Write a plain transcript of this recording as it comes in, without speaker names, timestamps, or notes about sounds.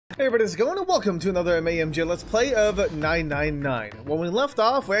Hey everybody, how's it going? And welcome to another MAMJ Let's Play of 999. When we left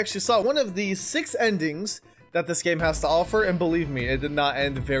off, we actually saw one of the 6 endings that this game has to offer, and believe me, it did not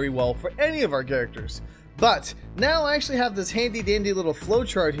end very well for any of our characters. But now I actually have this handy dandy little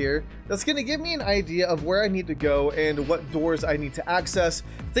flowchart here that's going to give me an idea of where I need to go and what doors I need to access,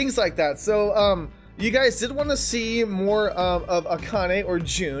 things like that. So, you guys did want to see more of Akane or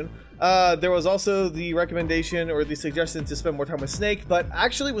June. There was also the recommendation or the suggestion to spend more time with Snake, but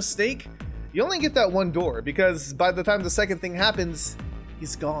actually with Snake, you only get that one door because by the time the second thing happens,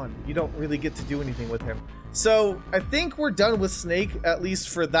 he's gone. You don't really get to do anything with him. So I think we're done with Snake, at least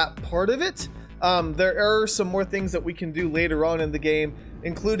for that part of it. There are some more things that we can do later on in the game,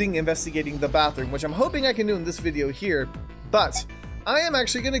 including investigating the bathroom, which I'm hoping I can do in this video here, but I am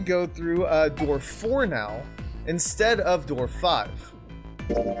actually going to go through door 4 now instead of door 5.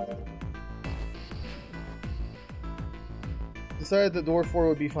 Decided that door 4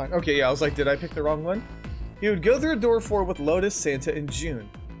 would be fine. Okay, yeah, I was like, did I pick the wrong one? He would go through door 4 with Lotus, Santa, and June.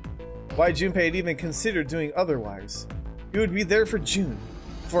 Why Junpei had even considered doing otherwise. He would be there for June,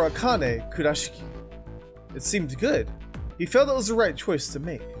 for Akane Kurashiki. It seemed good. He felt it was the right choice to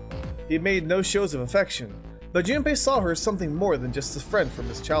make. He made no shows of affection, but Junpei saw her as something more than just a friend from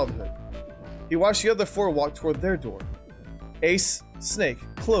his childhood. He watched the other 4 walk toward their door. Ace, Snake,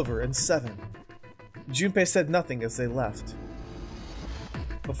 Clover, and Seven. Junpei said nothing as they left.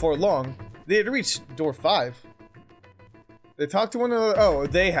 Before long, they had reached door 5. They talked to one another. Oh,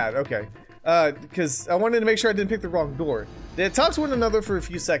 they had. Okay. Because I wanted to make sure I didn't pick the wrong door. They had talked to one another for a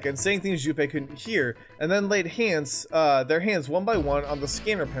few seconds, saying things Junpei couldn't hear, and then laid their hands one by one on the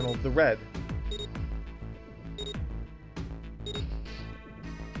scanner panel of the red.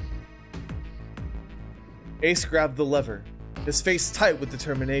 Ace grabbed the lever, his face tight with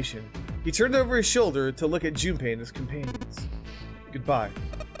determination. He turned over his shoulder to look at Junpei and his companions. Goodbye.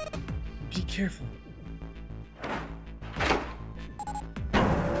 Be careful.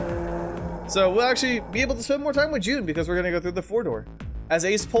 So we'll actually be able to spend more time with June because we're going to go through the 4 door. As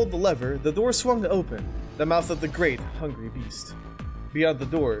Ace pulled the lever, the door swung open, the mouth of the great, hungry beast. Beyond the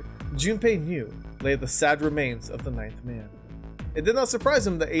door, Junpei knew lay the sad remains of the 9th man. It did not surprise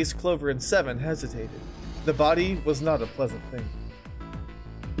him that Ace, Clover, and Seven hesitated. The body was not a pleasant thing.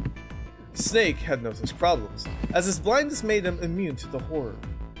 Snake had no such problems, as his blindness made him immune to the horror.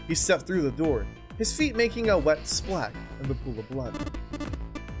 He stepped through the door, his feet making a wet splat in the pool of blood.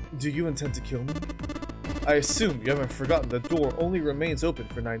 Do you intend to kill me? I assume you haven't forgotten the door only remains open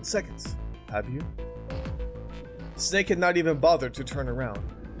for 9 seconds, have you? Snake had not even bothered to turn around,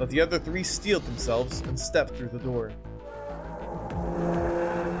 but the other 3 steeled themselves and stepped through the door.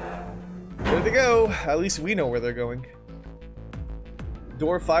 There they go, at least we know where they're going.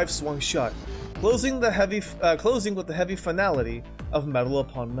 Door 5 swung shut, closing with the heavy finality of metal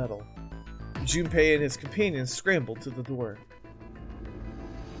upon metal. Junpei and his companions scrambled to the door.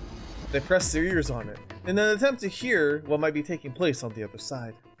 They pressed their ears on it, in an attempt to hear what might be taking place on the other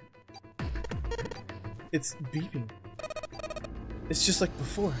side. It's beeping. It's just like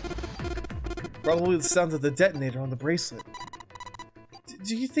before. Probably the sound of the detonator on the bracelet.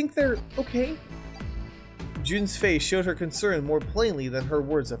 Do you think they're okay? June's face showed her concern more plainly than her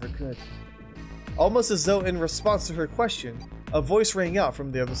words ever could. Almost as though in response to her question, a voice rang out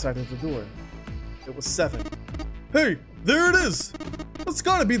from the other side of the door. It was Seven. Hey, there it is! That's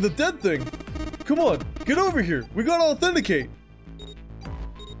gotta be the dead thing! Come on, get over here! We gotta authenticate!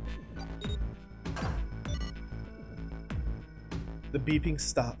 The beeping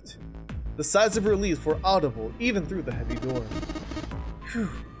stopped. The sighs of relief were audible even through the heavy door. Phew,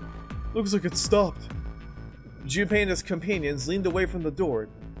 looks like it stopped. Junpei and his companions leaned away from the door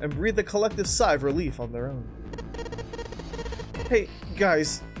and breathed a collective sigh of relief on their own. Hey,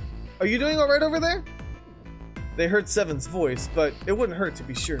 guys, are you doing alright over there? They heard Seven's voice, but it wouldn't hurt to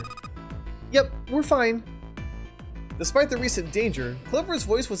be sure. Yep, we're fine. Despite the recent danger, Clover's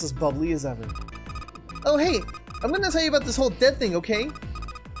voice was as bubbly as ever. Oh hey, I'm gonna tell you about this whole dead thing, okay?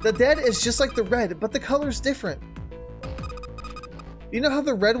 The dead is just like the red, but the color's different. You know how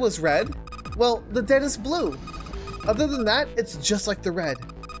the red was red? Well, the dead is blue. Other than that, it's just like the red.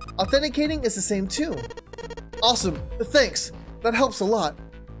 Authenticating is the same too. Awesome, thanks. That helps a lot.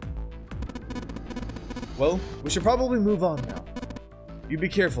 Well, we should probably move on now. You be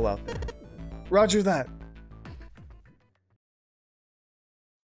careful out there. Roger that.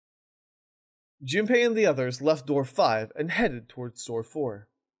 Junpei and the others left door 5 and headed towards door 4.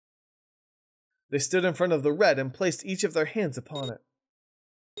 They stood in front of the red and placed each of their hands upon it.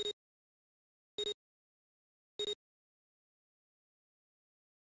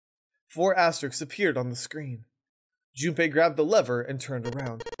 4 asterisks appeared on the screen. Junpei grabbed the lever and turned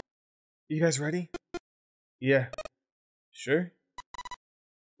around. You guys ready? Yeah. Sure?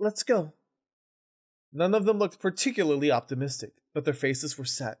 Let's go. None of them looked particularly optimistic, but their faces were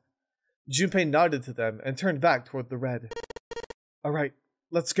set. Junpei nodded to them and turned back toward the red. Alright,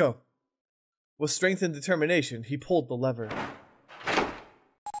 let's go. With strength and determination, he pulled the lever.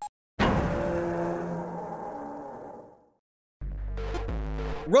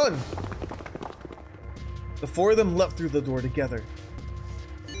 Run! The four of them leapt through the door together.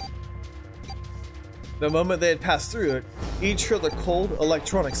 The moment they had passed through it, each heard a cold,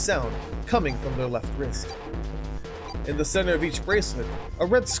 electronic sound coming from their left wrist. In the center of each bracelet, a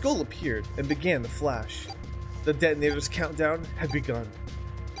red skull appeared and began to flash. The detonator's countdown had begun.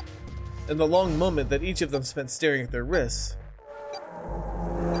 In the long moment that each of them spent staring at their wrists,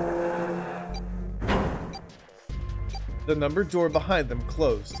 the numbered door behind them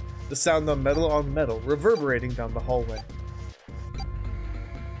closed, the sound of metal on metal reverberating down the hallway.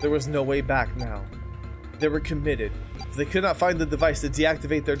 There was no way back now. They were committed. They could not find the device to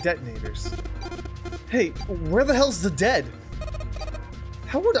deactivate their detonators. Hey, where the hell's the dead?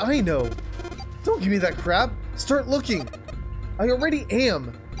 How would I know? Don't give me that crap. Start looking. I already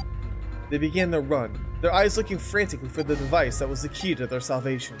am. They began to run, their eyes looking frantically for the device that was the key to their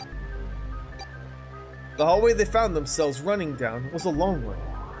salvation. The hallway they found themselves running down was a long one,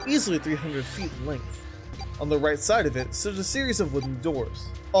 easily 300 feet in length. On the right side of it stood a series of wooden doors,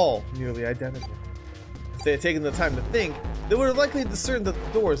 all nearly identical. If they had taken the time to think, they would have likely discerned that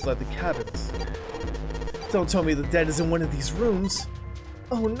the doors led to cabins. Don't tell me the dead is in one of these rooms.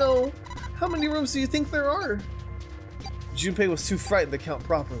 Oh no, how many rooms do you think there are? Junpei was too frightened to count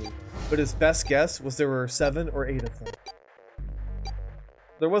properly, but his best guess was there were 7 or 8 of them.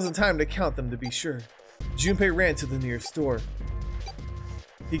 There wasn't time to count them to be sure. Junpei ran to the nearest door.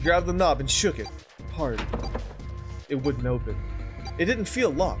 He grabbed the knob and shook it, hard. It wouldn't open. It didn't feel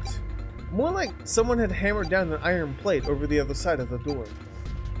locked. More like someone had hammered down an iron plate over the other side of the door.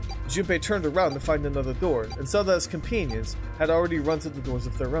 Junpei turned around to find another door and saw that his companions had already run to the doors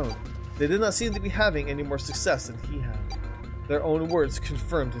of their own. They did not seem to be having any more success than he had. Their own words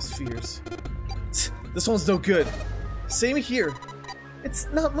confirmed his fears. This one's no good. Same here. It's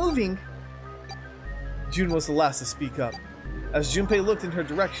not moving. Jun was the last to speak up. As Junpei looked in her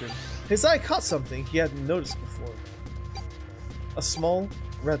direction, his eye caught something he hadn't noticed before. A small,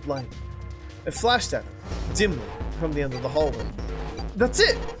 red light. It flashed at him, dimly, from the end of the hallway. That's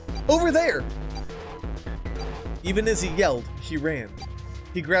it! Over there! Even as he yelled, he ran.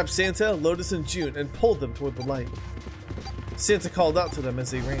 He grabbed Santa, Lotus, and Jun and pulled them toward the light. Santa called out to them as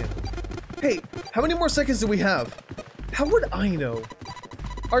they ran. Hey, how many more seconds do we have? How would I know?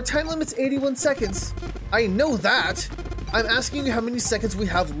 Our time limit's 81 seconds. I know that. I'm asking you how many seconds we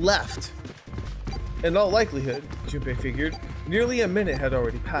have left. In all likelihood, Junpei figured, nearly a minute had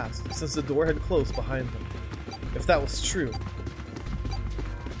already passed since the door had closed behind them. If that was true.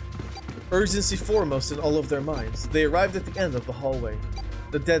 Urgency foremost in all of their minds, they arrived at the end of the hallway.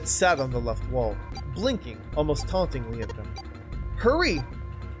 The dead sat on the left wall, blinking almost tauntingly at them. Hurry!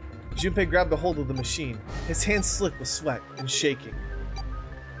 Junpei grabbed a hold of the machine, his hands slick with sweat and shaking.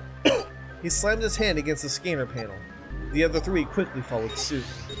 He slammed his hand against the scanner panel. The other 3 quickly followed suit.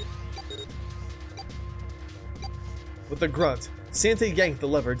 With a grunt, Santa yanked the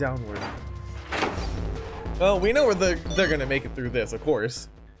lever downward. Well, we know where they're gonna make it through this, of course.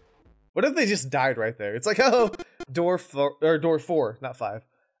 What if they just died right there? It's like, oh, door 4, not 5,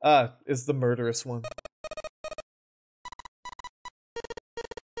 is the murderous one.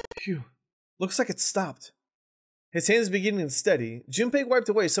 Phew, looks like it stopped. His hands beginning to steady, Junpei wiped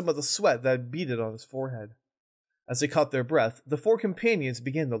away some of the sweat that had beaded on his forehead. As they caught their breath, the 4 companions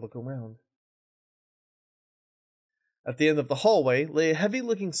began to look around. At the end of the hallway lay a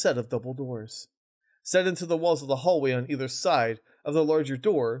heavy-looking set of double doors. Set into the walls of the hallway on either side of the larger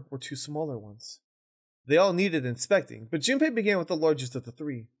door were 2 smaller ones. They all needed inspecting, but Junpei began with the largest of the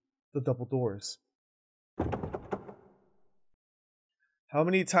 3, the double doors. How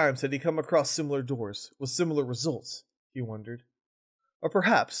many times had he come across similar doors with similar results, he wondered. Or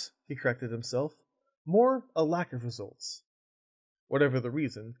perhaps, he corrected himself, more a lack of results. Whatever the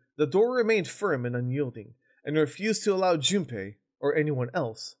reason, the door remained firm and unyielding, and refused to allow Junpei, or anyone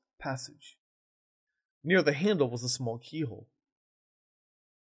else, passage. Near the handle was a small keyhole.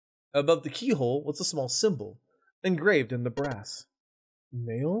 Above the keyhole was a small symbol, engraved in the brass.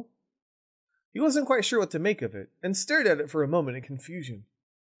 Mail? He wasn't quite sure what to make of it, and stared at it for a moment in confusion.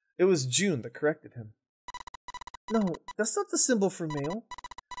 It was Jun that corrected him. No, that's not the symbol for mail.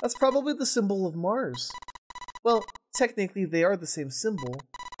 That's probably the symbol of Mars. Well, technically they are the same symbol,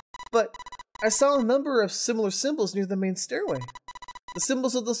 but I saw a number of similar symbols near the main stairway. The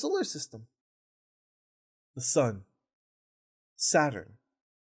symbols of the solar system. The sun. Saturn.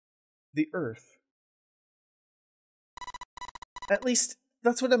 The Earth. At least,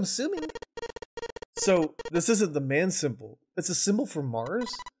 that's what I'm assuming. So, this isn't the man symbol. It's a symbol for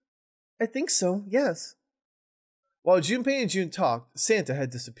Mars? I think so, yes. While Junpei and June talked, Santa had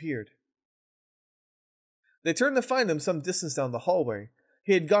disappeared. They turned to find him some distance down the hallway.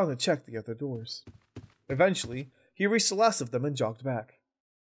 He had gone to check the other doors. Eventually, he reached the last of them and jogged back.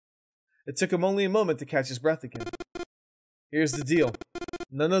 It took him only a moment to catch his breath again. Here's the deal.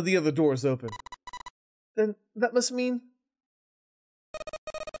 None of the other doors open. Then that must mean...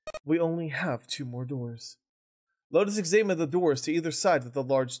 we only have 2 more doors. Lotus examined the doors to either side of the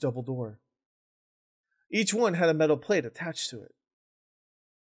large double door. Each one had a metal plate attached to it.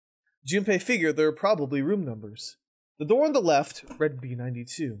 Junpei figured there were probably room numbers. The door on the left read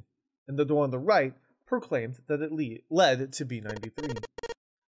B92, and the door on the right proclaimed that it led to B93.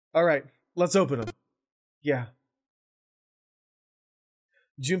 Alright, let's open them. Yeah.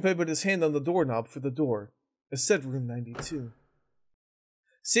 Junpei put his hand on the doorknob for the door. It said room 92.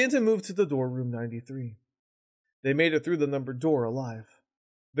 Santa moved to the door room 93. They made it through the numbered door alive.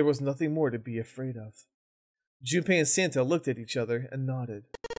 There was nothing more to be afraid of. Junpei and Santa looked at each other and nodded.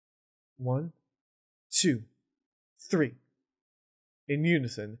 1, 2, 3. In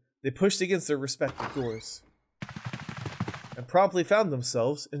unison, they pushed against their respective doors and promptly found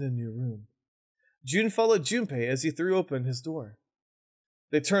themselves in a new room. June followed Junpei as he threw open his door.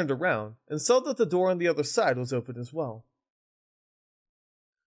 They turned around and saw that the door on the other side was open as well.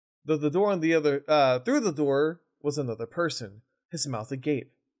 Though the door on the other, through the door was another person, his mouth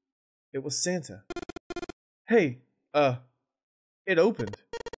agape. It was Santa. Hey, it opened.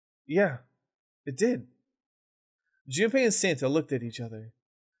 Yeah, it did. Junpei and Santa looked at each other.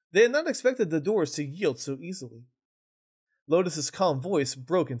 They had not expected the doors to yield so easily. Lotus's calm voice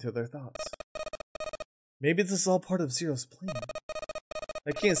broke into their thoughts. Maybe this is all part of Zero's plan.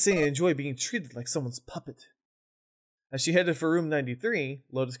 I can't say I enjoy being treated like someone's puppet. As she headed for room 93,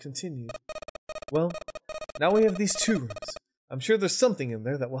 Lotus continued. Well, now we have these 2 rooms. I'm sure there's something in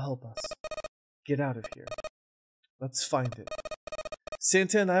there that will help us. Get out of here. Let's find it.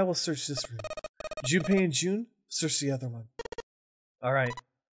 Santa and I will search this room. Junpei and June, search the other one. Alright.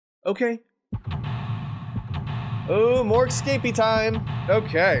 Okay. Oh, more escapey time.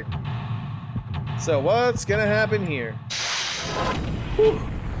 Okay. So what's gonna happen here? Whew,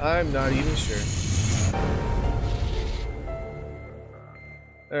 I'm not even sure.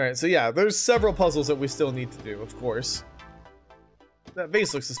 Alright, so yeah, there's several puzzles that we still need to do, of course. That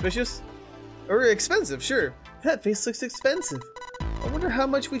vase looks suspicious. Or expensive, sure. That vase looks expensive. I wonder how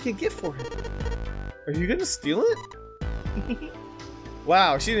much we could get for it. Are you gonna steal it?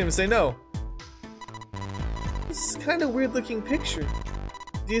 Wow, she didn't even say no. This is kind of weird looking picture.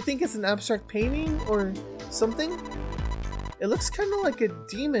 Do you think it's an abstract painting or something? It looks kind of like a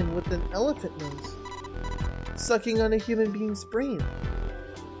demon with an elephant nose, sucking on a human being's brain.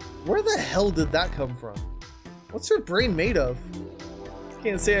 Where the hell did that come from? What's her brain made of?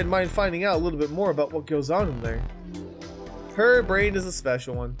 Can't say I'd mind finding out a little bit more about what goes on in there. Her brain is a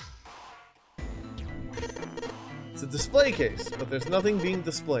special one. It's a display case, but there's nothing being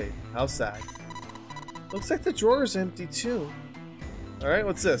displayed. How sad. Looks like the drawer is empty too. Alright,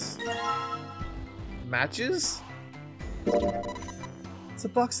 what's this? Matches? It's a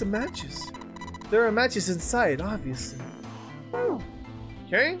box of matches. There are matches inside, obviously. Oh.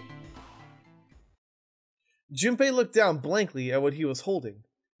 Okay. Junpei looked down blankly at what he was holding,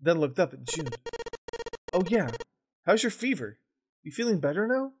 then looked up at June. Oh yeah, how's your fever? You feeling better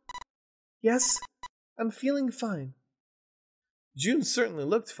now? Yes, I'm feeling fine. June certainly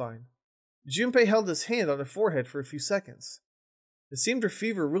looked fine. Junpei held his hand on her forehead for a few seconds. It seemed her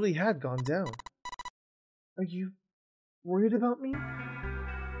fever really had gone down. Are you worried about me?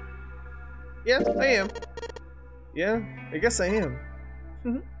 Yeah, I am. Yeah, I guess I am.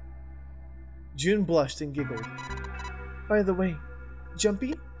 June blushed and giggled. By the way,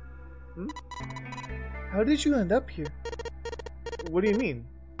 Jumpy? How did you end up here? What do you mean?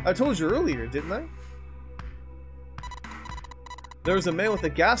 I told you earlier, didn't I? There was a man with a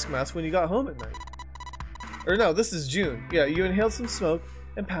gas mask when you got home at night. Or no, this is June. Yeah, you inhaled some smoke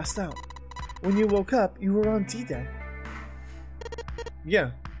and passed out. When you woke up, you were on D-Day.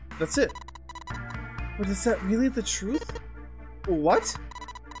 Yeah, that's it. But is that really the truth? What?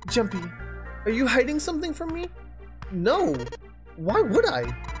 Jumpy, are you hiding something from me? No. Why would I?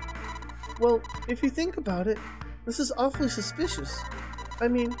 Well, if you think about it, this is awfully suspicious. I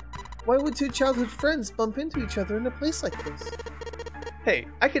mean, why would 2 childhood friends bump into each other in a place like this? Hey,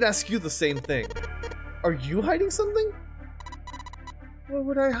 I could ask you the same thing. Are you hiding something? Where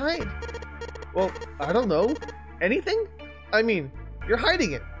would I hide? Well, I don't know. Anything? I mean, you're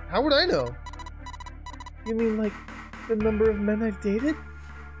hiding it. How would I know? You mean like the number of men I've dated?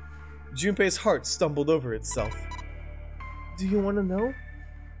 Junpei's heart stumbled over itself. Do you want to know?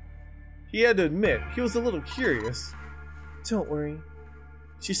 He had to admit he was a little curious. Don't worry.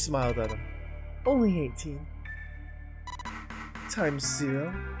 She smiled at him. Only 18. Times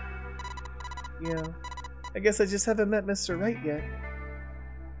 0. Yeah, I guess I just haven't met Mr. Right yet.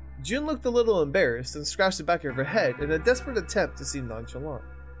 June looked a little embarrassed and scratched the back of her head in a desperate attempt to seem nonchalant.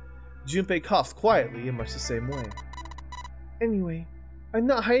 Junpei coughed quietly in much the same way. Anyway, I'm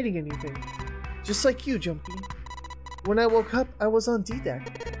not hiding anything. Just like you, Jumpy. When I woke up, I was on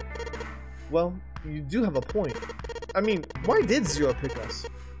D-Deck. Well, you do have a point. I mean, why did Zero pick us?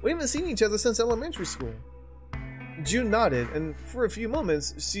 We haven't seen each other since elementary school. June nodded, and for a few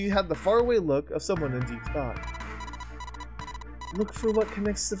moments, she had the faraway look of someone in deep thought. Look for what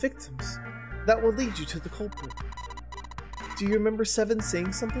connects the victims. That will lead you to the culprit. Do you remember Seven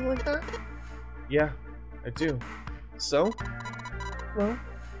saying something like that? Yeah, I do. So? Well,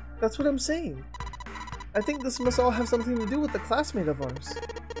 that's what I'm saying. I think this must all have something to do with a classmate of ours.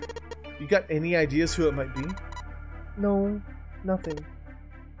 You got any ideas who it might be? No, nothing.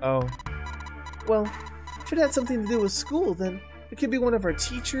 Oh. Well, if it had something to do with school, then it could be one of our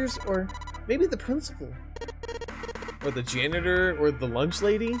teachers, or maybe the principal. Or the janitor, or the lunch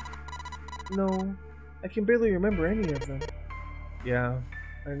lady? No, I can barely remember any of them. Yeah,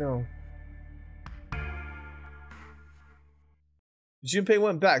 I know. Junpei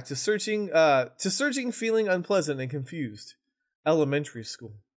went back to searching feeling unpleasant and confused. Elementary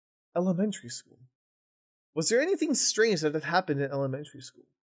school. Elementary school. Was there anything strange that had happened in elementary school?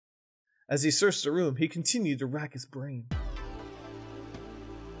 As he searched the room, he continued to rack his brain.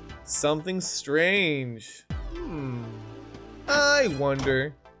 Something strange. I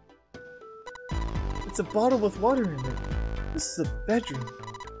wonder. It's a bottle with water in it. This is a bedroom.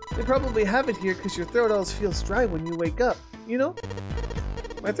 They probably have it here because your throat always feels dry when you wake up, you know?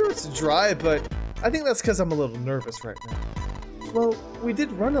 My throat's dry, but I think that's because I'm a little nervous right now. Well, we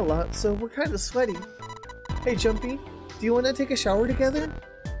did run a lot, so we're kind of sweaty. Hey, Jumpy, do you want to take a shower together?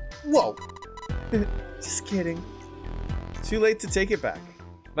 Whoa! Just kidding. Too late to take it back.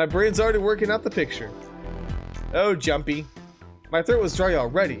 My brain's already working out the picture. Oh, Jumpy. My throat was dry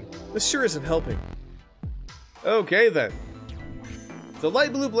already. This sure isn't helping. Okay then. The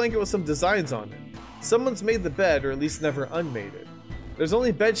light blue blanket with some designs on it. Someone's made the bed, or at least never unmade it. There's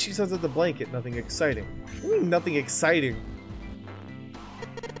only bed sheets under the blanket, nothing exciting. What do you mean, nothing exciting?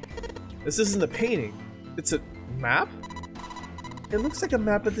 This isn't a painting. It's a map? It looks like a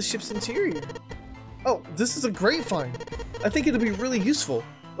map of the ship's interior. Oh, this is a great find. I think it'll be really useful.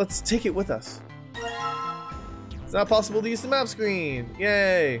 Let's take it with us. It's not possible to use the map screen.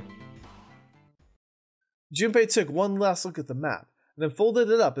 Yay! Junpei took one last look at the map, and then folded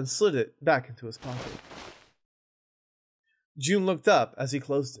it up and slid it back into his pocket. June looked up as he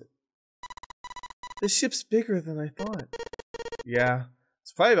closed it. The ship's bigger than I thought. Yeah,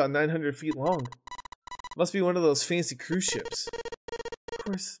 it's probably about 900 feet long. Must be one of those fancy cruise ships.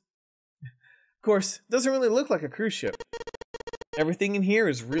 Of course, it doesn't really look like a cruise ship. Everything in here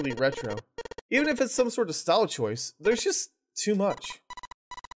is really retro. Even if it's some sort of style choice, there's just too much.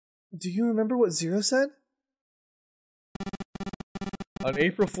 Do you remember what Zero said? On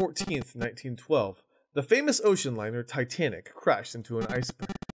April 14th, 1912, the famous ocean liner Titanic crashed into an iceberg.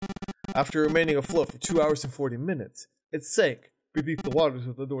 After remaining afloat for 2 hours and 40 minutes, it sank beneath the waters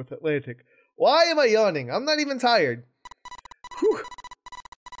of the North Atlantic. Why am I yawning? I'm not even tired. Whew.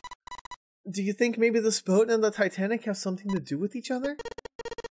 Do you think maybe this boat and the Titanic have something to do with each other?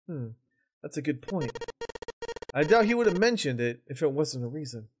 That's a good point. I doubt he would have mentioned it if it wasn't a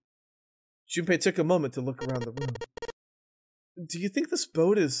reason. Junpei took a moment to look around the room. Do you think this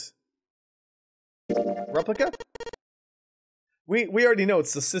boat is... replica? We already know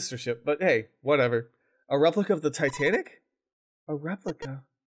it's the sister ship, but hey, whatever. A replica of the Titanic? A replica?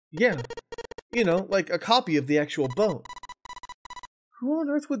 Yeah. You know, like a copy of the actual boat. Who on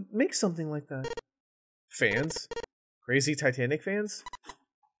earth would make something like that? Fans? Crazy Titanic fans?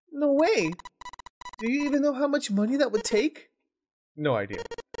 No way! Do you even know how much money that would take? No idea.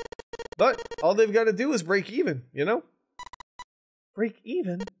 But all they've got to do is break even, you know? Break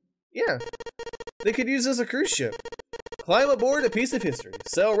even? Yeah. They could use this as a cruise ship. Climb aboard a piece of history.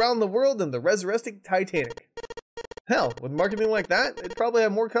 Sail around the world in the resurrecting Titanic. Hell, with marketing like that, they'd probably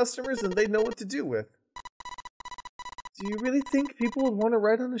have more customers than they'd know what to do with. Do you really think people would want to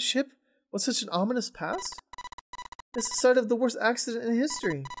ride on a ship with such an ominous past? It's the site of the worst accident in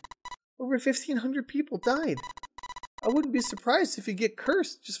history. Over 1,500 people died. I wouldn't be surprised if you get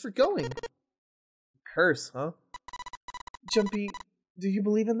cursed just for going. Curse, huh? Jumpy, do you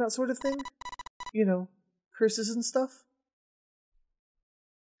believe in that sort of thing? You know, curses and stuff?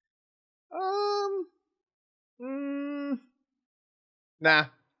 Nah.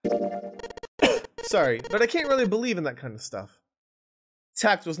 Sorry, but I can't really believe in that kind of stuff.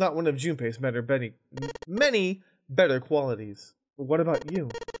 Tact was not one of Junpei's many better qualities. But what about you?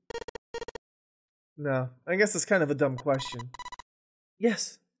 No, I guess it's kind of a dumb question.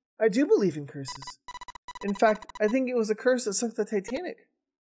 Yes, I do believe in curses. In fact, I think it was a curse that sunk the Titanic.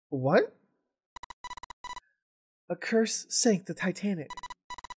 What? A curse sank the Titanic.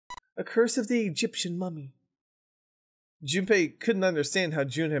 A curse of the Egyptian mummy. Junpei couldn't understand how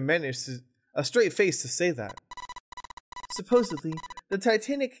June had managed a straight face to say that. Supposedly, the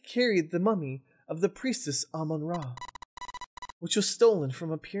Titanic carried the mummy of the priestess Amon-Ra, which was stolen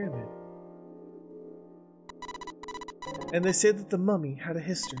from a pyramid. And they say that the mummy had a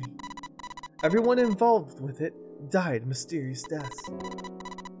history. Everyone involved with it died mysterious deaths.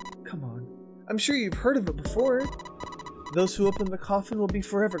 Come on, I'm sure you've heard of it before. Those who open the coffin will be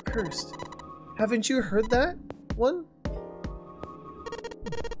forever cursed. Haven't you heard that one?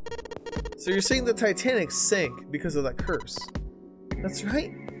 So you're saying the Titanic sank because of that curse? That's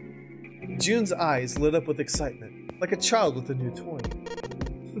right. June's eyes lit up with excitement, like a child with a new toy.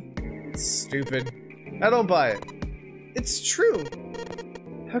 Stupid. I don't buy it. It's true.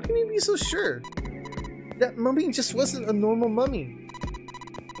 How can you be so sure? That mummy just wasn't a normal mummy.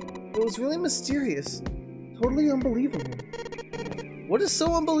 It was really mysterious. Totally unbelievable. What is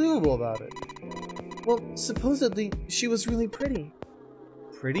so unbelievable about it? Well, supposedly, she was really pretty.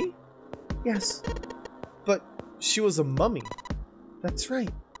 Pretty? Yes. But she was a mummy. That's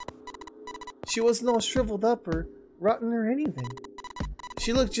right. She wasn't all shriveled up or rotten or anything.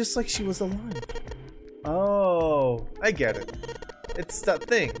 She looked just like she was alive. Oh, I get it. It's that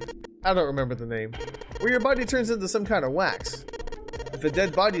thing. I don't remember the name. Where your body turns into some kind of wax. If a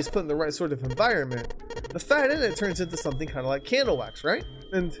dead body is put in the right sort of environment, the fat in it turns into something kind of like candle wax, right?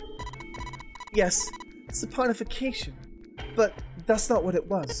 And yes, saponification. But that's not what it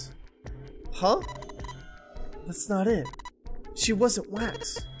was. Huh? That's not it. She wasn't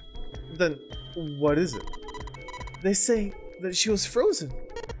wax. Then what is it? They say that she was frozen.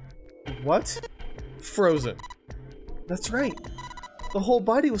 What? Frozen. That's right. The whole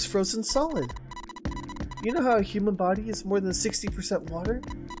body was frozen solid. You know how a human body is more than 60% water?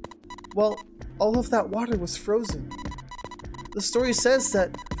 Well, all of that water was frozen. The story says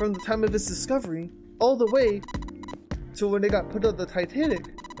that from the time of its discovery, all the way to when it got put on the Titanic.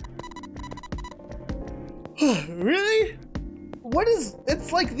 Really?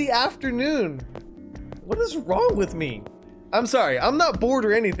 It's like the afternoon. What is wrong with me? I'm sorry, I'm not bored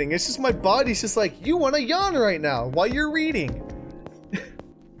or anything. It's just my body's just like, you want to yawn right now while you're reading.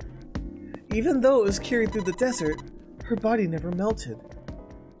 Even though it was carried through the desert, her body never melted.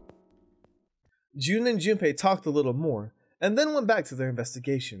 June and Junpei talked a little more, and then went back to their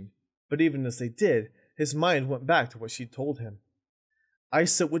investigation. But even as they did, his mind went back to what she'd told him.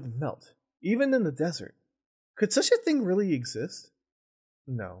 Ice that wouldn't melt, even in the desert. Could such a thing really exist?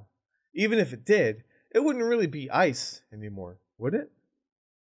 No. Even if it did, it wouldn't really be ice anymore, would it?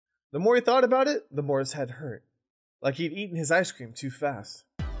 The more he thought about it, the more his head hurt. Like he'd eaten his ice cream too fast.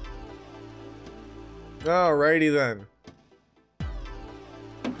 Alrighty then.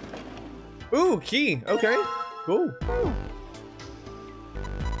 Ooh, key. Okay, cool.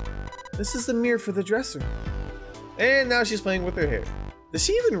 This is the mirror for the dresser. And now she's playing with her hair. Does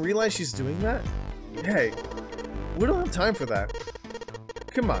she even realize she's doing that? Hey, we don't have time for that.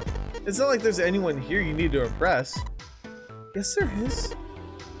 Come on. It's not like there's anyone here you need to impress. Yes, there is.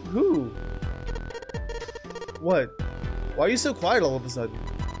 Who? What? Why are you so quiet all of a sudden?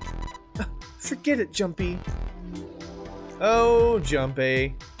 Forget it, Jumpy. Oh,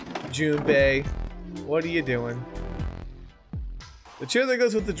 Junpei. Junpei. What are you doing? The chair that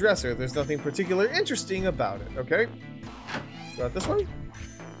goes with the dresser, there's nothing particular interesting about it, okay? Go out this way?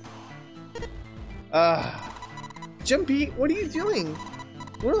 Jumpy, what are you doing?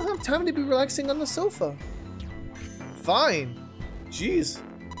 We don't have time to be relaxing on the sofa. Fine. Jeez.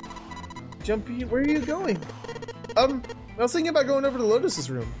 Jumpy, where are you going? I was thinking about going over to Lotus's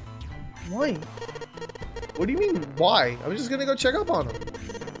room. Why? What do you mean, why? I was just gonna go check up on him.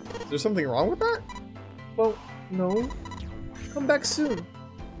 Is there something wrong with that? Well, no. Come back soon.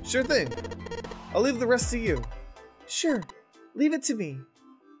 Sure thing. I'll leave the rest to you. Sure. Leave it to me.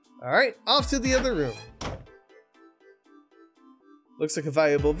 Alright, off to the other room. Looks like a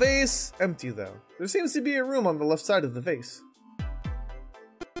valuable vase. Empty though. There seems to be a room on the left side of the vase.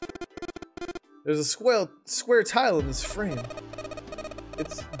 There's a square tile in this frame.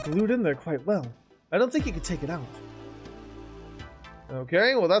 It's glued in there quite well. I don't think you could take it out.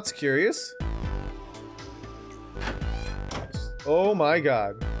 Okay, well that's curious. Oh my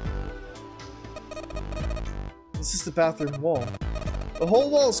god. This is the bathroom wall. The whole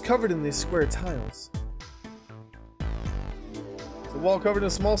wall is covered in these square tiles. It's a wall covered in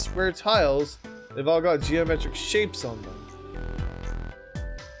small square tiles. They've all got geometric shapes on them.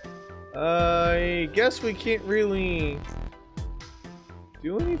 I guess we can't really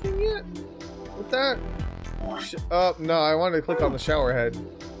do anything yet with that. No, I wanted to click on the shower head.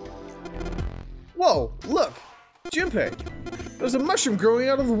 Whoa, look! Junpei! There's a mushroom growing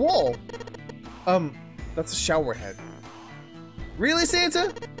out of the wall! That's a shower head. Really,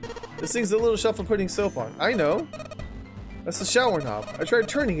 Santa? This thing's a little shelf for putting soap on. I know. That's the shower knob. I tried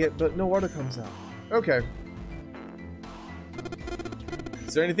turning it, but no water comes out. Okay.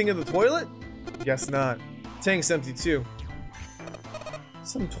 Is there anything in the toilet? Guess not. Tank's empty too.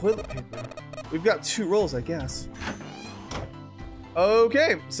 Some toilet paper. We've got 2 rolls, I guess.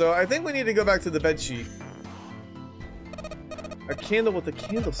 Okay, so I think we need to go back to the bed sheet. A candle with a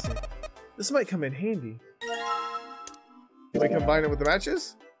candlestick. This might come in handy. Can we combine it with the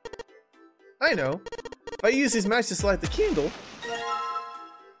matches? I know. If I use these matches to light the candle.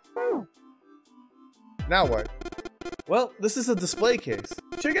 Now what? Well, this is a display case.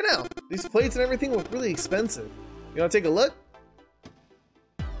 Check it out. These plates and everything look really expensive. You wanna take a look?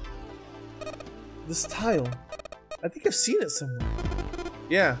 This tile. I think I've seen it somewhere.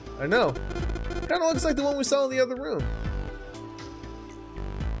 Yeah, I know. Kinda looks like the one we saw in the other room.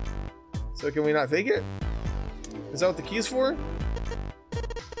 So can we not take it? Is that what the key's for?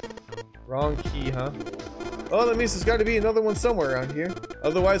 Wrong key, huh? Oh, that means there's got to be another one somewhere around here.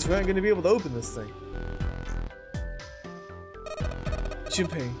 Otherwise, we aren't going to be able to open this thing.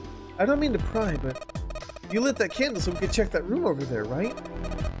 Junpei, I don't mean to pry, but you lit that candle so we could check that room over there, right?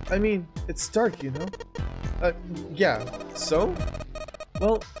 I mean, it's dark, you know? Yeah. So?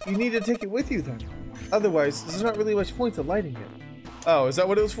 Well, you need to take it with you then. Otherwise, there's not really much point to lighting it. Oh, is that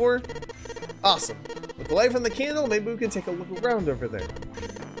what it was for? Awesome. With the light from the candle, maybe we can take a look around over there.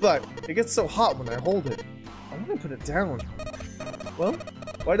 But it gets so hot when I hold it. I want to put it down. Well,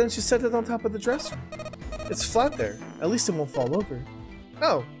 why don't you set it on top of the dresser? It's flat there. At least it won't fall over.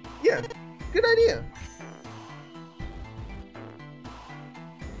 Oh, yeah. Good idea.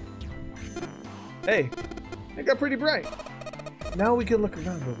 Hey, it got pretty bright. Now we can look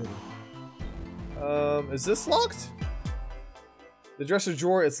around over there. Is this locked? The dresser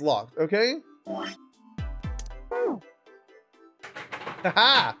drawer is locked. Okay.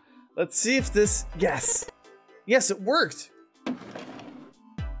 Haha! Let's see if this... Yes! Yes, it worked!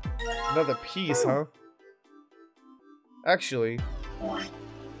 Another piece, huh? Actually...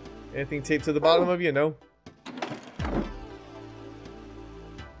 Anything taped to the bottom of you? No?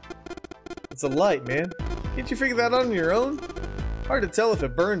 It's a light, man. Can't you figure that out on your own? Hard to tell if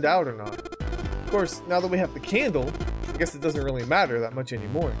it burned out or not. Of course, now that we have the candle, I guess it doesn't really matter that much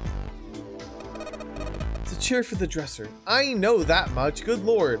anymore. It's a chair for the dresser. I know that much, good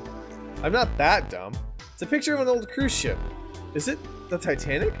lord. I'm not that dumb. It's a picture of an old cruise ship. Is it the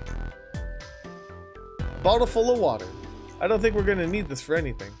Titanic? A bottle full of water. I don't think we're gonna need this for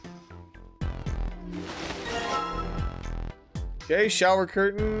anything. Okay, shower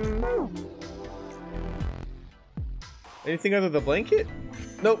curtain. Anything under the blanket?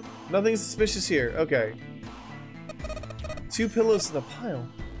 Nope, nothing suspicious here. Okay. 2 pillows in a pile.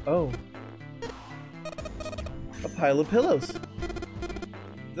 Oh. A pile of pillows. Is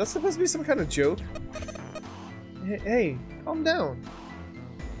that supposed to be some kind of joke? Hey, calm down.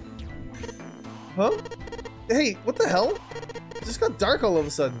 Huh? Hey, what the hell? It just got dark all of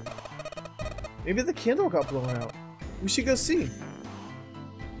a sudden. Maybe the candle got blown out. We should go see.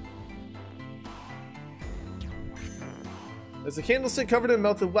 There's a candlestick covered in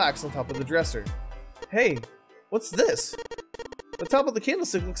melted wax on top of the dresser. Hey, what's this? The top of the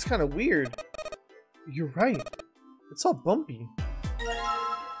candlestick looks kind of weird. You're right. It's all bumpy.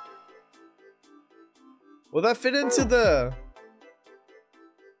 Will that fit into the...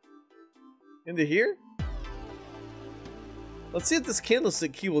 into here? Let's see if this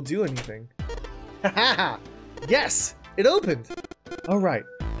candlestick key will do anything. Haha! Yes! It opened! Alright,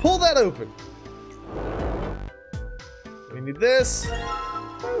 pull that open! We need this.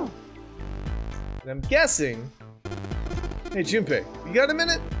 And I'm guessing... Hey Junpei, you got a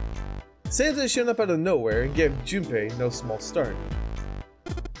minute? Santa showed up out of nowhere and gave Junpei no small start.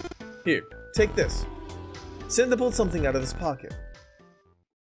 Here, take this. Santa pulled something out of his pocket.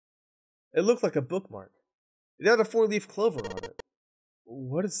 It looked like a bookmark. It had a 4-leaf clover on it.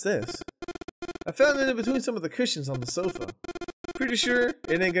 What is this? I found it in between some of the cushions on the sofa. Pretty sure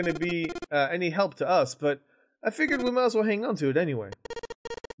it ain't gonna be any help to us, but I figured we might as well hang on to it anyway.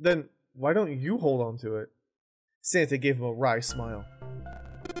 Then why don't you hold on to it? Santa gave him a wry smile.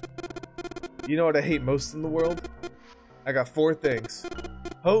 You know what I hate most in the world? I got 4 things.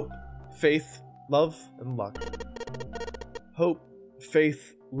 Hope, faith, love, and luck. Hope,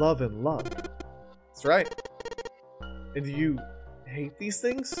 faith, love, and luck. That's right. And do you hate these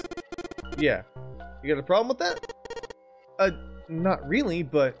things? Yeah. You got a problem with that? Not really,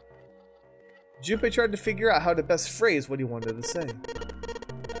 but Junpei tried to figure out how to best phrase what he wanted to say.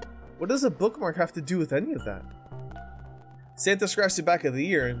 What does a bookmark have to do with any of that? Santa scratched the back of the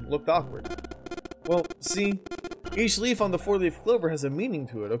ear and looked awkward. Well, see, each leaf on the 4-leaf clover has a meaning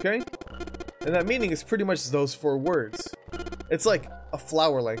to it, okay? And that meaning is pretty much those 4 words. It's like a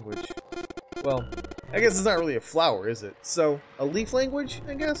flower language. Well, I guess it's not really a flower, is it? So, a leaf language,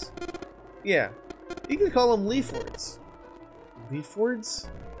 I guess? Yeah, you can call them leaf words. Leaf words?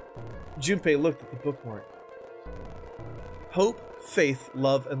 Junpei looked at the bookmark. Hope, faith,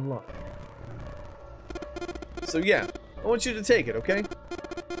 love, and luck. So yeah, I want you to take it, okay?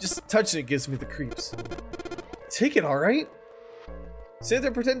 Just touching it gives me the creeps. Take it, alright? Santa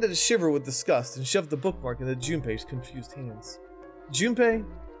pretended to shiver with disgust and shoved the bookmark into Junpei's confused hands. Junpei,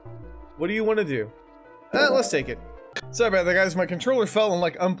 what do you want to do? Let's take it. Sorry about that, guys. My controller fell and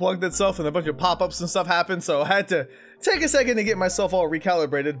like unplugged itself and a bunch of pop-ups and stuff happened, so I had to take a second to get myself all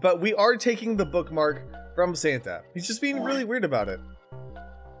recalibrated, but we are taking the bookmark from Santa. He's just being really weird about it.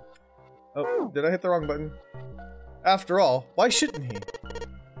 Oh, did I hit the wrong button? After all, why shouldn't he?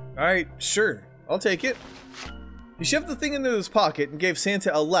 Alright, sure. I'll take it. He shoved the thing into his pocket and gave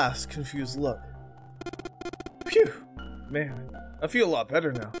Santa a last confused look. Phew! Man, I feel a lot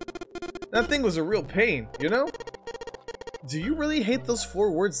better now. That thing was a real pain, you know? Do you really hate those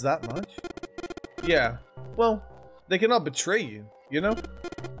 4 words that much? Yeah, well, they can all betray you, you know?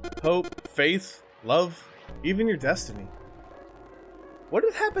 Hope, faith, love, even your destiny. What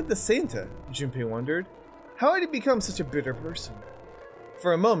had happened to Santa? Junpei wondered. How had he become such a bitter person?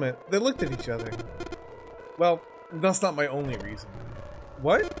 For a moment, they looked at each other. Well, that's not my only reason.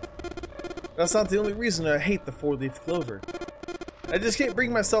 What? That's not the only reason I hate the 4-leaf clover. I just can't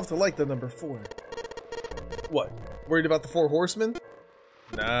bring myself to like the number 4. What? Worried about the 4 horsemen?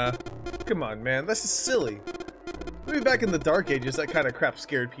 Nah. Come on, man. That's just silly. Maybe back in the Dark Ages that kind of crap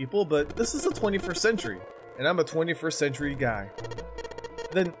scared people, but this is the 21st century, and I'm a 21st century guy.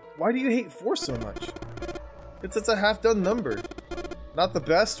 Then why do you hate 4 so much? It's a half-done number. Not the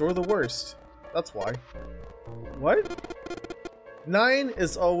best or the worst. That's why. What? 9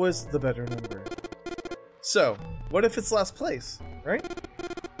 is always the better number. So, what if it's last place, right?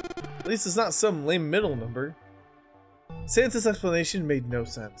 At least it's not some lame middle number. Santa's explanation made no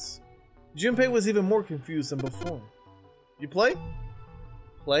sense. Junpei was even more confused than before. You play?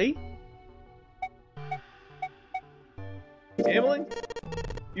 Play? Gambling?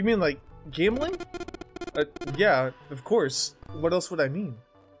 You mean like gambling? Yeah, of course. What else would I mean?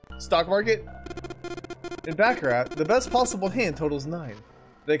 Stock market? In Baccarat, the best possible hand totals 9.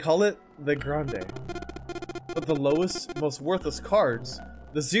 They call it the Grande. But the lowest, most worthless cards,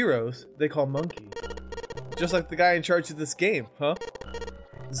 the zeros, they call monkey. Just like the guy in charge of this game, huh?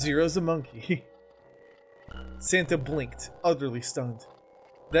 Zero's a monkey. Santa blinked, utterly stunned.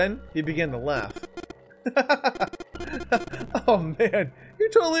 Then he began to laugh. Oh man, you're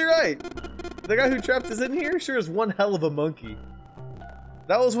totally right. The guy who trapped us in here sure is one hell of a monkey.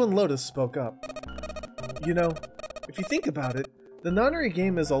 That was when Lotus spoke up. You know, if you think about it, the nonary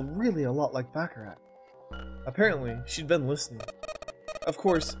game is really a lot like Baccarat. Apparently, she'd been listening. Of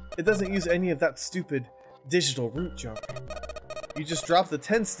course, it doesn't use any of that stupid digital root junk. You just drop the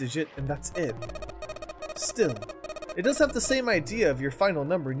 10th digit and that's it. Still, it does have the same idea of your final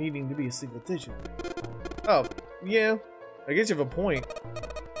number needing to be a single digit. Oh, yeah, I guess you have a point.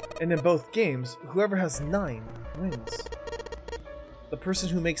 And in both games, whoever has 9 wins. The person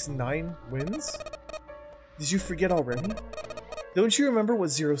who makes 9 wins? Did you forget already? Don't you remember what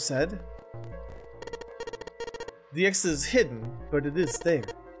Zero said? The exit is hidden, but it is there.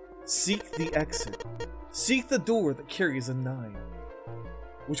 Seek the exit. Seek the door that carries a 9.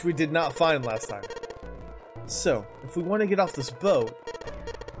 Which we did not find last time. So, if we want to get off this boat,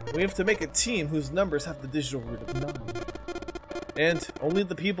 we have to make a team whose numbers have the digital root of 9. And only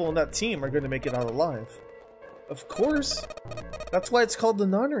the people in that team are going to make it out alive. Of course! That's why it's called the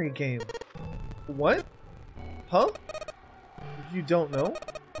nonary game. What? Huh? You don't know?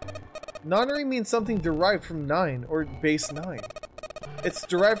 Nonary means something derived from 9, or base 9. It's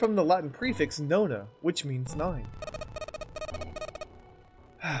derived from the Latin prefix nona, which means 9.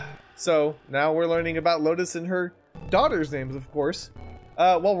 So now we're learning about Lotus and her daughter's names, of course.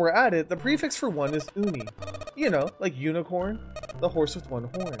 While we're at it, the prefix for 1 is uni. You know, like unicorn, the horse with 1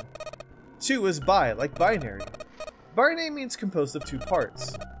 horn. 2 is bi, like binary. Binary means composed of 2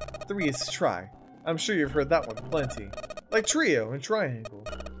 parts. 3 is tri. I'm sure you've heard that one plenty. Like trio and triangle.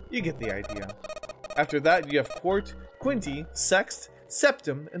 You get the idea. After that, you have quart, quinty, sext,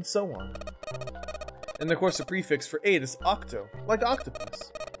 septum, and so on. And of course, the prefix for 8 is octo, like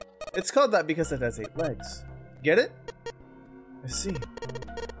octopus. It's called that because it has 8 legs. Get it? I see.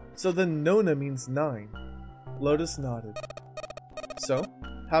 So then Nona means 9. Lotus nodded. So,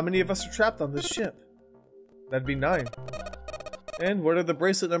 how many of us are trapped on this ship? That'd be 9. And what are the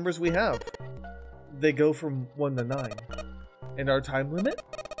bracelet numbers we have? They go from 1 to 9. And our time limit?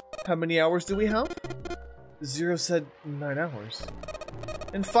 How many hours do we have? Zero said 9 hours.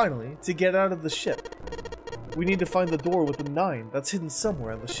 And finally, to get out of the ship, we need to find the door with the 9 that's hidden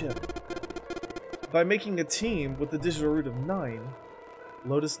somewhere on the ship. By making a team with the digital root of 9,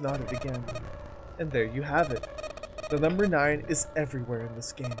 Lotus nodded again. And there you have it. The number 9 is everywhere in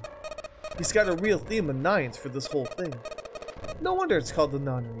this game. He's got a real theme of 9s for this whole thing. No wonder it's called the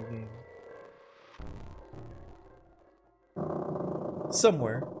Nanami game.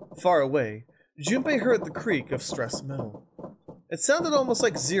 Somewhere, far away, Junpei heard the creak of stressed metal. It sounded almost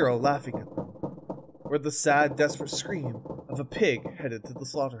like Zero laughing at them, or the sad, desperate scream of a pig headed to the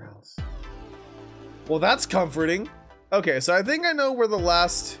slaughterhouse. Well, that's comforting. Okay, so I think I know where the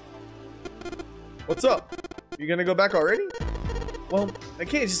last... What's up? You gonna go back already? Well, I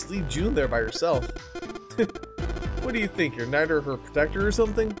can't just leave June there by herself. What do you think, you're knight or her protector or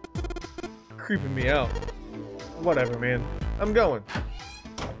something? Creeping me out. Whatever, man. I'm going.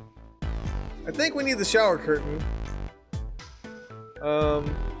 I think we need the shower curtain.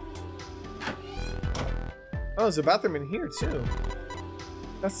 Oh, there's a bathroom in here, too.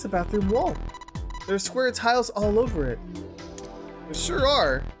 That's the bathroom wall. There's square tiles all over it. There sure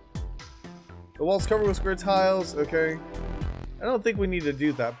are. The wall's covered with square tiles, okay. I don't think we need to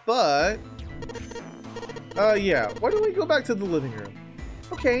do that, but... yeah, why don't we go back to the living room?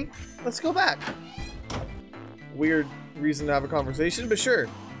 Okay, let's go back. Weird reason to have a conversation, but sure.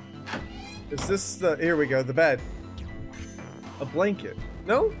 Is this the... Here we go, the bed. A blanket.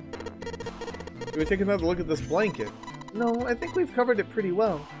 No? Do we take another look at this blanket? No, I think we've covered it pretty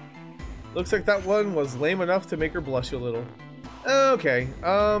well. Looks like that one was lame enough to make her blush a little. Okay,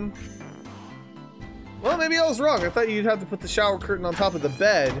 well, maybe I was wrong. I thought you'd have to put the shower curtain on top of the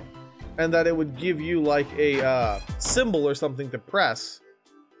bed, and that it would give you, like, a, symbol or something to press.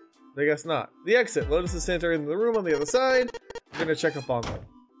 I guess not. The exit. Lotus is entering the room on the other side. I'm gonna check up on them.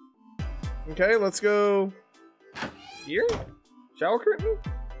 Okay, let's go... Here? Shower curtain?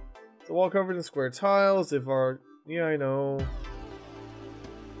 The wall covered in square tiles. They've already... Yeah, I know.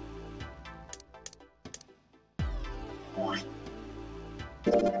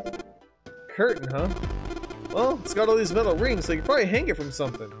 Curtain, huh? Well, it's got all these metal rings, so you could probably hang it from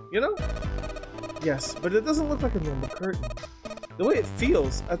something, you know? Yes, but it doesn't look like a normal curtain. The way it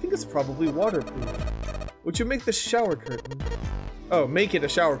feels, I think it's probably waterproof. Would you make the shower curtain? Oh, make it a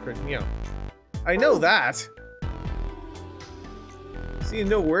shower curtain, yeah. I know that! So you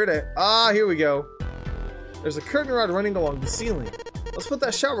know where to... Ah, here we go. There's a curtain rod running along the ceiling. Let's put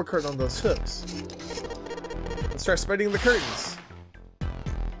that shower curtain on those hooks. Let's start spreading the curtains.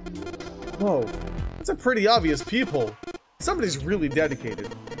 Whoa, that's a pretty obvious peephole. Somebody's really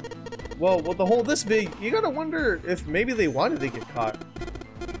dedicated. Well, with the hole this big, you gotta wonder if maybe they wanted to get caught.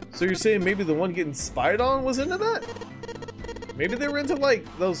 So you're saying maybe the one getting spied on was into that? Maybe they were into, like,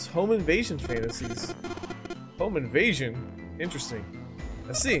 those home invasion fantasies. Home invasion? Interesting.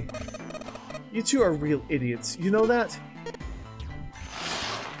 I see. You two are real idiots, you know that?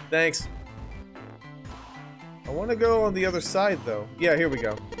 Thanks. I want to go on the other side, though. Yeah, here we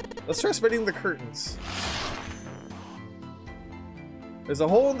go. Let's try spreading the curtains. There's a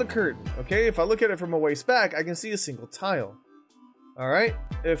hole in the curtain, okay? If I look at it from a ways back, I can see a single tile. Alright,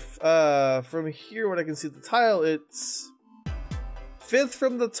 if, from here, what I can see the tile, it's 5th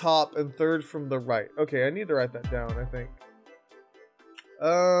from the top and 3rd from the right. Okay, I need to write that down, I think.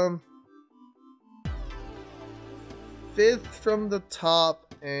 5th from the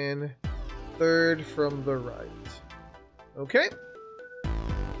top and 3rd from the right. Okay.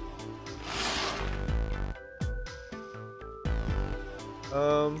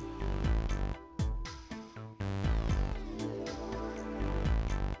 Alright,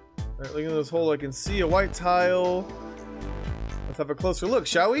 looking at this hole, I can see a white tile. Let's have a closer look,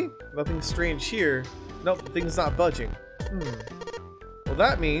 shall we? Nothing strange here. Nope, the thing's not budging. Well,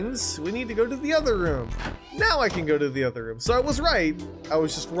 that means we need to go to the other room. Now I can go to the other room. So I was right, I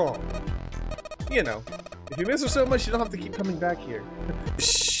was just wrong. You know, if you miss her so much, you don't have to keep coming back here.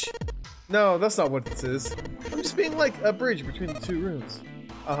 Psh. No, that's not what this is. I'm just being like a bridge between the two rooms.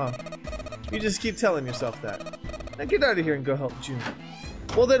 Uh-huh. You just keep telling yourself that. Now get out of here and go help June.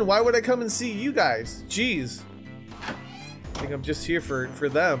 Well then, why would I come and see you guys? Jeez. I think I'm just here for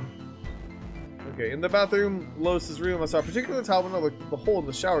them. Okay, in the bathroom, Lotus's room, I saw a particular tile window like the hole in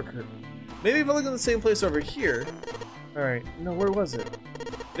the shower curtain. Maybe if I look in the same place over here. Alright, no, where was it?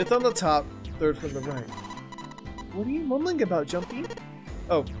 It's on the top, third from the right. What are you mumbling about, Jumpy?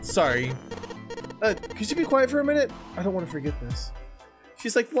 Oh, sorry. Could you be quiet for a minute? I don't want to forget this.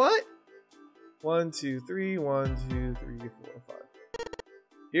 She's like, what? 1, 2, 3, 1, 2, 3, 4, 5.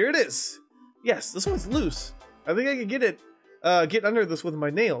 Here it is. Yes, this one's loose. I think I can get it, get under this with my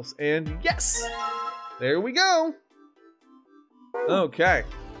nails. And yes! There we go. Okay.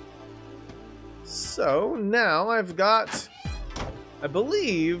 So now I've got, I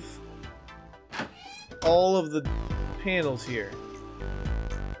believe, all of the panels here.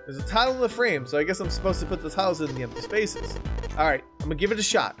 There's a tile in the frame, so I guess I'm supposed to put the tiles in the empty spaces. Alright, I'm gonna give it a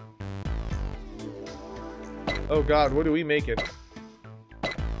shot. Oh god, what are we making?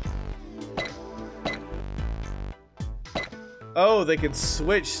 Oh, they can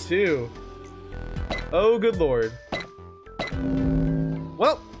switch too. Oh, good lord.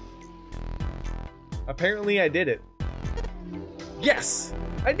 Well, apparently I did it. Yes,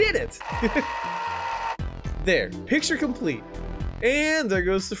 I did it. There, picture complete. And there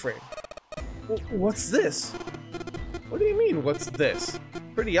goes the frame. What's this? What do you mean, what's this?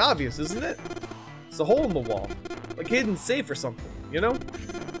 Pretty obvious, isn't it? It's a hole in the wall. Like a hidden safe or something, you know?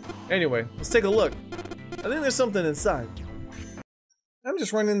 Anyway, let's take a look. I think there's something inside. I'm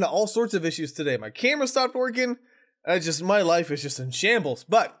just running into all sorts of issues today. My camera stopped working. My life is just in shambles.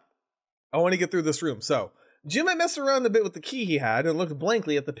 But I want to get through this room. So, Jim had messed around a bit with the key he had and looked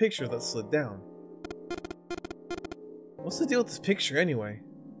blankly at the picture that slid down. What's the deal with this picture anyway?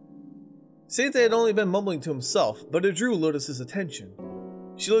 Santa had only been mumbling to himself, but it drew Lotus's attention.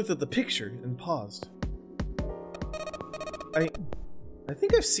 She looked at the picture and paused. I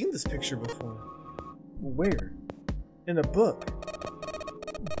think I've seen this picture before. Where? In a book.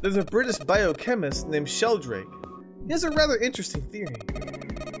 There's a British biochemist named Sheldrake. He has a rather interesting theory.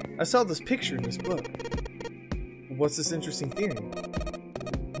 I saw this picture in his book. What's this interesting theory?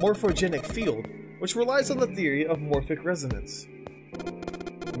 Morphogenic field, which relies on the theory of morphic resonance.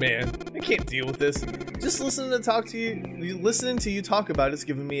 Man, I can't deal with this. Just listening to you talk about it's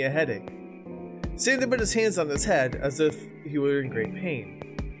giving me a headache. Santa put his hands on his head as if he were in great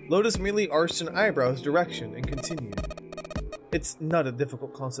pain. Lotus merely arched an eyebrow his direction and continued. It's not a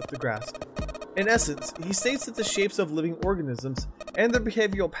difficult concept to grasp. In essence, he states that the shapes of living organisms and their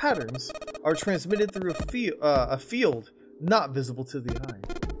behavioral patterns are transmitted through a field not visible to the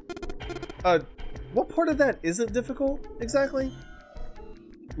eye. What part of that isn't difficult, exactly?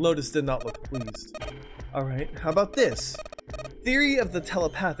 Lotus did not look pleased. Alright, how about this? Theory of the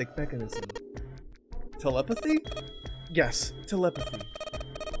telepathic mechanism. Telepathy? Yes, telepathy.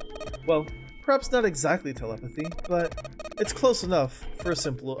 Well, perhaps not exactly telepathy, but it's close enough for a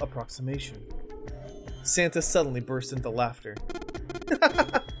simple approximation. Santa suddenly burst into laughter.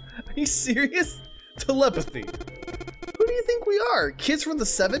 Are you serious? Telepathy? Who do you think we are? Kids from the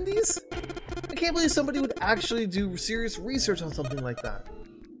 70s? I can't believe somebody would actually do serious research on something like that.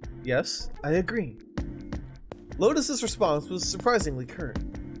 Yes, I agree. Lotus's response was surprisingly curt.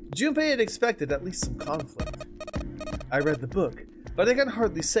 Junpei had expected at least some conflict. I read the book, but I can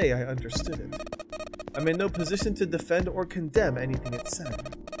hardly say I understood it. I'm in no position to defend or condemn anything it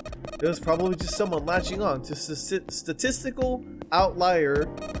said. It was probably just someone latching on to statistical outlier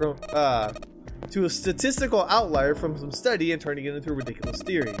from a statistical outlier from some study and turning it into a ridiculous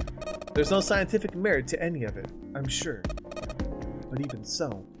theory. There's no scientific merit to any of it, I'm sure. But even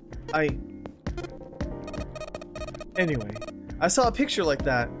so, Anyway, I saw a picture like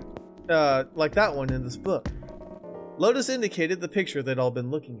that one in this book. Lotus indicated the picture they'd all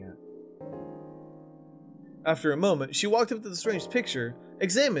been looking at. After a moment, she walked up to the strange picture,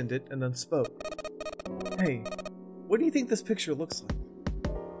 examined it, and then spoke. Hey, what do you think this picture looks like?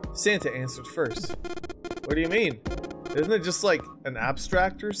 Santa answered first. What do you mean? Isn't it just like an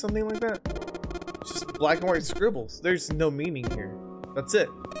abstract or something like that? It's just black and white scribbles. There's no meaning here. That's it.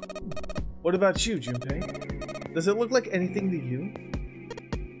 What about you, Junpei? Does it look like anything to you?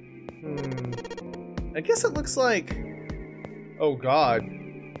 I guess it looks like... Oh god.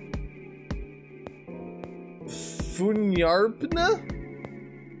 Funyarpna?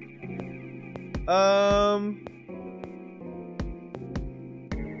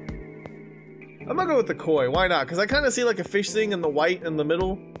 I'm gonna go with the koi. Why not? Because I kind of see like a fish thing in the white in the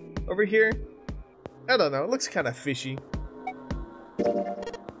middle over here. I don't know. It looks kind of fishy.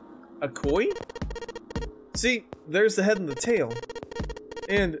 A koi? See, there's the head and the tail.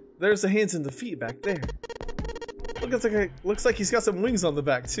 And there's the hands and the feet back there. Looks like he's got some wings on the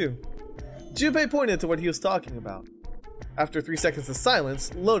back too. Junpei pointed to what he was talking about. After 3 seconds of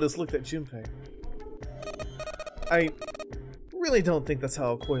silence, Lotus looked at Junpei. I really don't think that's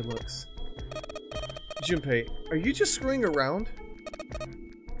how a koi looks. Junpei, are you just screwing around?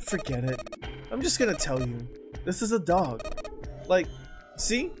 Forget it. I'm just gonna tell you. This is a dog. Like,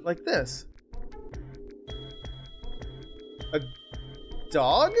 see? Like this. A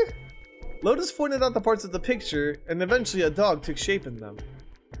dog? Lotus pointed out the parts of the picture, and eventually a dog took shape in them.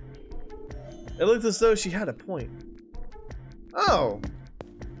 It looked as though she had a point. Oh,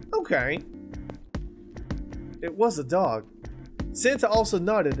 okay. It was a dog. Santa also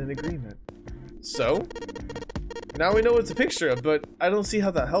nodded in agreement. So? Now we know what it's a picture of, but I don't see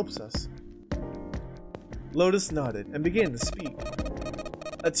how that helps us. Lotus nodded and began to speak.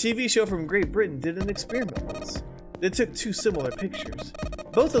 A TV show from Great Britain did an experiment once. They took 2 similar pictures.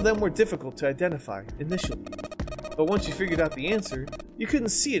 Both of them were difficult to identify initially, but once you figured out the answer, you couldn't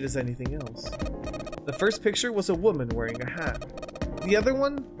see it as anything else. The first picture was a woman wearing a hat. The other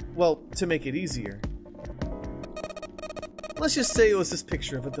one, well, to make it easier, let's just say it was this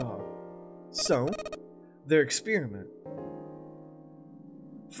picture of a dog. So, their experiment.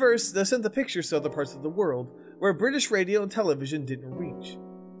 First, they sent the pictures to other parts of the world where British radio and television didn't reach.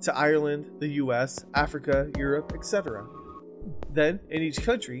 To Ireland, the US, Africa, Europe, etc. Then, in each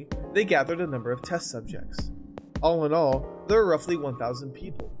country, they gathered a number of test subjects. All in all, there were roughly 1,000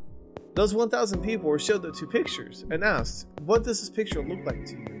 people. Those 1,000 people were showed the 2 pictures and asked, what does this picture look like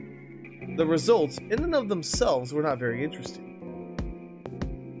to you? The results, in and of themselves, were not very interesting.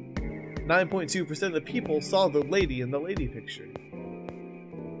 9.2% of the people saw the lady in the lady picture.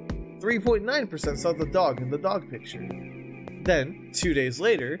 3.9% saw the dog in the dog picture. Then, 2 days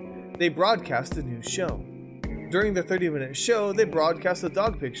later, they broadcast a new show. During the 30-minute show, they broadcast the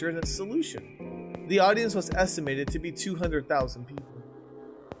dog picture and its solution. The audience was estimated to be 200,000 people.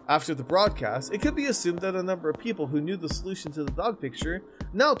 After the broadcast, it could be assumed that the number of people who knew the solution to the dog picture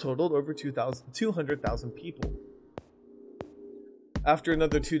now totaled over 200,000 people. After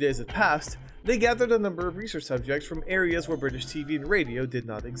another 2 days had passed, they gathered a number of research subjects from areas where British TV and radio did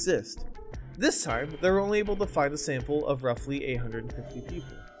not exist. This time, they were only able to find a sample of roughly 850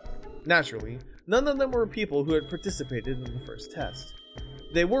 people. Naturally, none of them were people who had participated in the first test.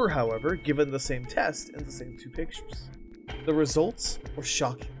 They were, however, given the same test and the same 2 pictures. The results were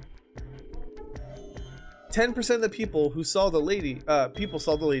shocking. 10% of the people who saw the lady,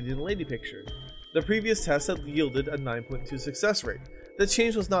 saw the lady in the lady picture. The previous test had yielded a 9.2 success rate. The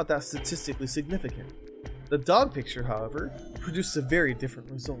change was not that statistically significant. The dog picture, however, produced a very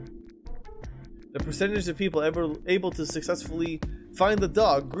different result. The percentage of people able to successfully find the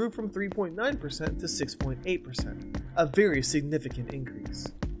dog grew from 3.9% to 6.8%, a very significant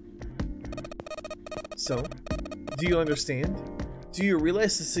increase. So, do you understand? Do you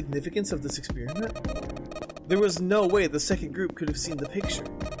realize the significance of this experiment? There was no way the second group could have seen the picture.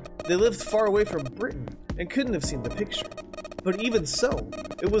 They lived far away from Britain and couldn't have seen the picture. But even so,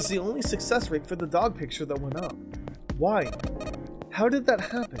 it was the only success rate for the dog picture that went up. Why? How did that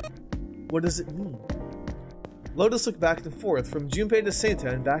happen? What does it mean? Lotus looked back and forth from Junpei to Santa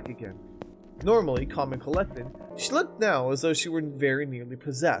and back again. Normally calm and collected, she looked now as though she were very nearly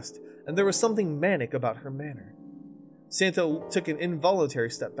possessed, and there was something manic about her manner. Santa took an involuntary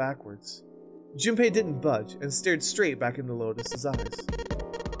step backwards. Junpei didn't budge and stared straight back into Lotus's eyes.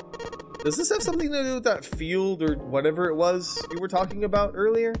 Does this have something to do with that field or whatever it was you were talking about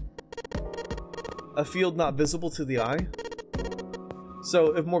earlier? A field not visible to the eye?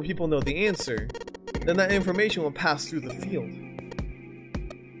 So if more people know the answer, then that information will pass through the field.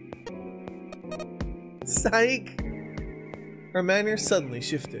 Psych! Her manner suddenly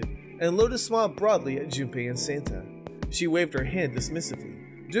shifted, and Lotus smiled broadly at Junpei and Santa. She waved her hand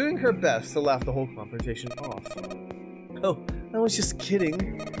dismissively, doing her best to laugh the whole confrontation off. Oh, I was just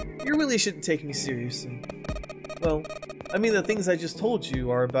kidding. You really shouldn't take me seriously. Well, I mean the things I just told you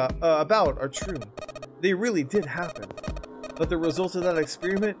are about are true. They really did happen. But the results of that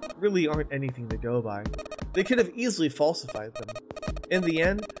experiment really aren't anything to go by. They could have easily falsified them. In the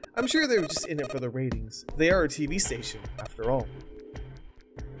end, I'm sure they were just in it for the ratings. They are a TV station, after all.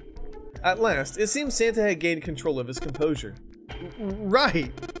 At last, it seems Santa had gained control of his composure.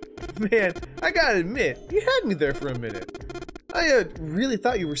 Right! Man, I gotta admit, you had me there for a minute. I really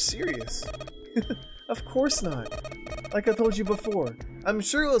thought you were serious. Of course not. Like I told you before, I'm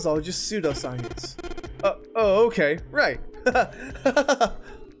sure it was all just pseudoscience. Oh, okay, right.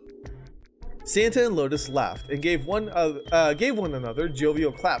 Santa and Lotus laughed and gave one another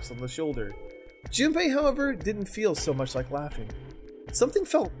jovial claps on the shoulder. Junpei, however, didn't feel so much like laughing. Something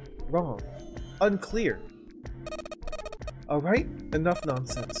felt wrong, unclear. Alright, enough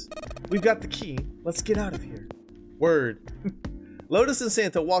nonsense. We've got the key, let's get out of here. Word. Lotus and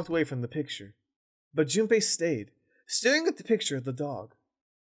Santa walked away from the picture, but Junpei stayed, staring at the picture of the dog.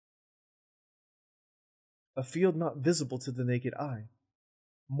 A field not visible to the naked eye.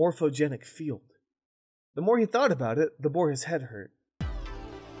 Morphogenic field. The more he thought about it, the more his head hurt.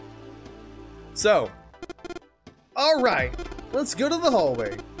 So, alright, let's go to the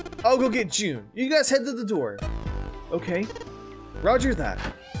hallway. I'll go get June. You guys head to the door. Okay, roger that.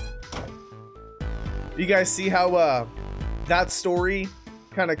 You guys see how that story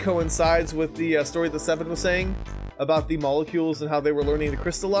kind of coincides with the story that Seven was saying about the molecules and how they were learning to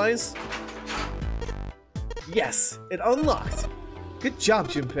crystallize? Yes, it unlocked. Good job,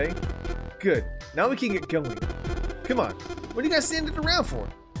 Junpei. Good, now we can get going. Come on, what are you guys standing around for?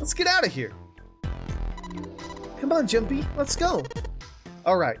 Let's get out of here. Come on, Jumpy, let's go.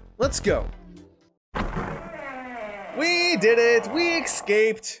 Alright, let's go. We did it! We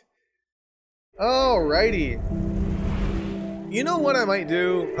escaped! Alrighty. You know what I might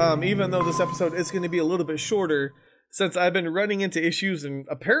do, even though this episode is going to be a little bit shorter, since I've been running into issues and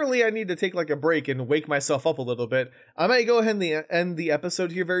apparently I need to take like a break and wake myself up a little bit, I might go ahead and end the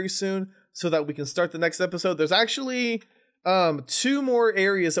episode here very soon so that we can start the next episode. There's actually 2 more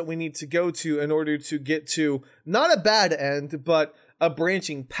areas that we need to go to in order to get to not a bad end, but a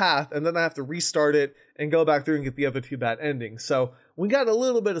branching path, and then I have to restart it and go back through and get the other 2 bad endings. So we got a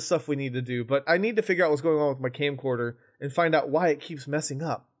little bit of stuff we need to do, but I need to figure out what's going on with my camcorder and find out why it keeps messing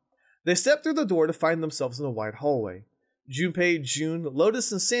up. They stepped through the door to find themselves in a wide hallway. Junpei, June,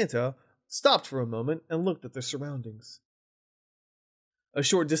 Lotus, and Santa stopped for a moment and looked at their surroundings. A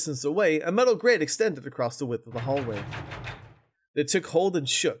short distance away, a metal grate extended across the width of the hallway. It took hold and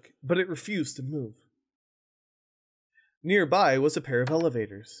shook, but it refused to move. Nearby was a pair of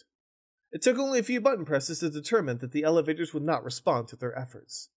elevators. It took only a few button presses to determine that the elevators would not respond to their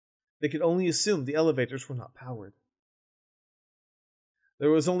efforts. They could only assume the elevators were not powered.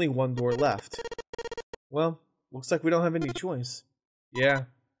 There was only one door left. Well, looks like we don't have any choice. Yeah,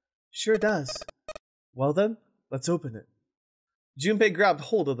 sure does. Well then, let's open it. Junpei grabbed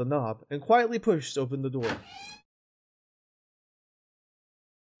hold of the knob and quietly pushed open the door.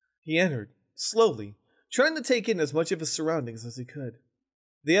 He entered, slowly, trying to take in as much of his surroundings as he could.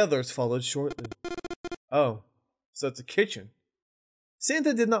 The others followed shortly. Oh, so it's a kitchen.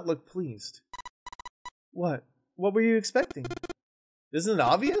 Santa did not look pleased. What? What were you expecting? Isn't it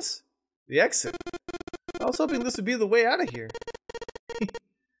obvious? The exit. I was hoping this would be the way out of here.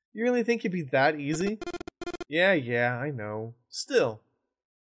 You really think it'd be that easy? Yeah, I know. Still.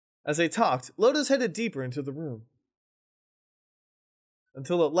 As they talked, Lotus headed deeper into the room.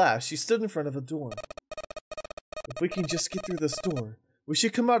 Until at last, she stood in front of a door. If we can just get through this door, we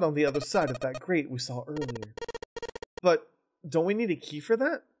should come out on the other side of that grate we saw earlier. But, don't we need a key for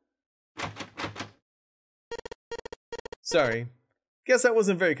that? Sorry. Guess that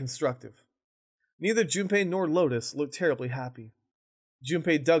wasn't very constructive. Neither Junpei nor Lotus looked terribly happy.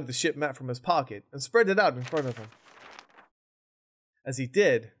 Junpei dug the ship map from his pocket and spread it out in front of him. As he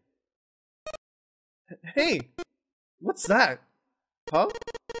did... Hey! What's that? Huh?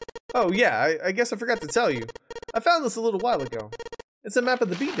 Oh yeah, I guess I forgot to tell you. I found this a little while ago. It's a map of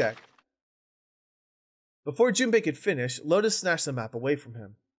the B deck. Before Junpei could finish, Lotus snatched the map away from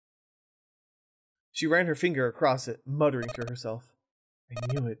him. She ran her finger across it, muttering to herself.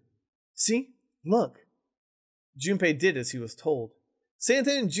 I knew it. See? Look. Junpei did as he was told.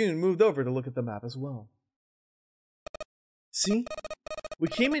 Santa and June moved over to look at the map as well. See? We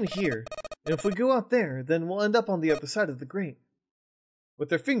came in here, and if we go out there, then we'll end up on the other side of the grate.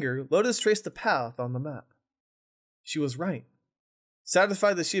 With her finger, Lotus traced the path on the map. She was right.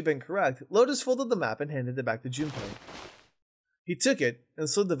 Satisfied that she had been correct, Lotus folded the map and handed it back to Junpei. He took it and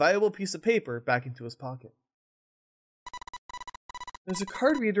slid the valuable piece of paper back into his pocket. There's a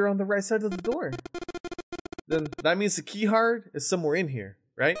card reader on the right side of the door. Then that means the key card is somewhere in here,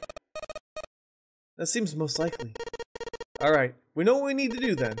 right? That seems most likely. Alright, we know what we need to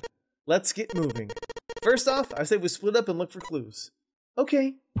do then. Let's get moving. First off, I say we split up and look for clues.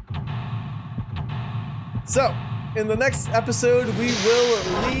 Okay. So, in the next episode, we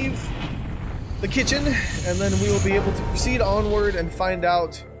will leave the kitchen, and then we will be able to proceed onward and find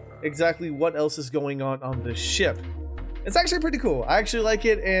out exactly what else is going on this ship. It's actually pretty cool. I actually like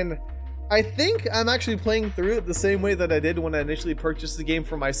it, and I think I'm actually playing through it the same way that I did when I initially purchased the game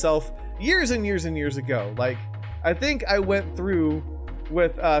for myself years and years and years ago. Like, I think I went through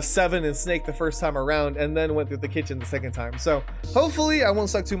with Seven and Snake the first time around, and then went through the kitchen the second time. So hopefully I won't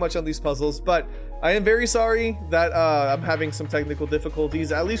suck too much on these puzzles, but I am very sorry that I'm having some technical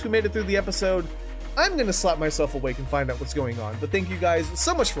difficulties. At least we made it through the episode. I'm gonna slap myself awake and find out what's going on. But thank you guys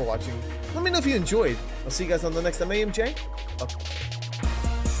so much for watching. Let me know if you enjoyed. I'll see you guys on the next MAMJ.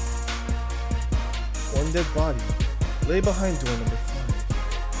 One dead body lay behind door number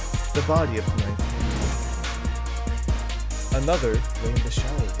 5. The body of Knife. Another lay in the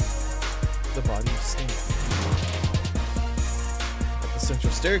shower. The body of Snake. At the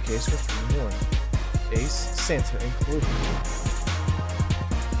central staircase were 3 more. Ace, Santa, and Clover.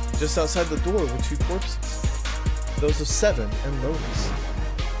 Just outside the door were 2 corpses. Those of Seven and Lotus.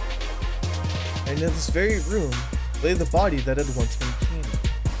 And in this very room lay the body that had once been Candy.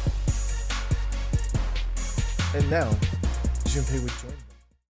 And now, Junpei would join me.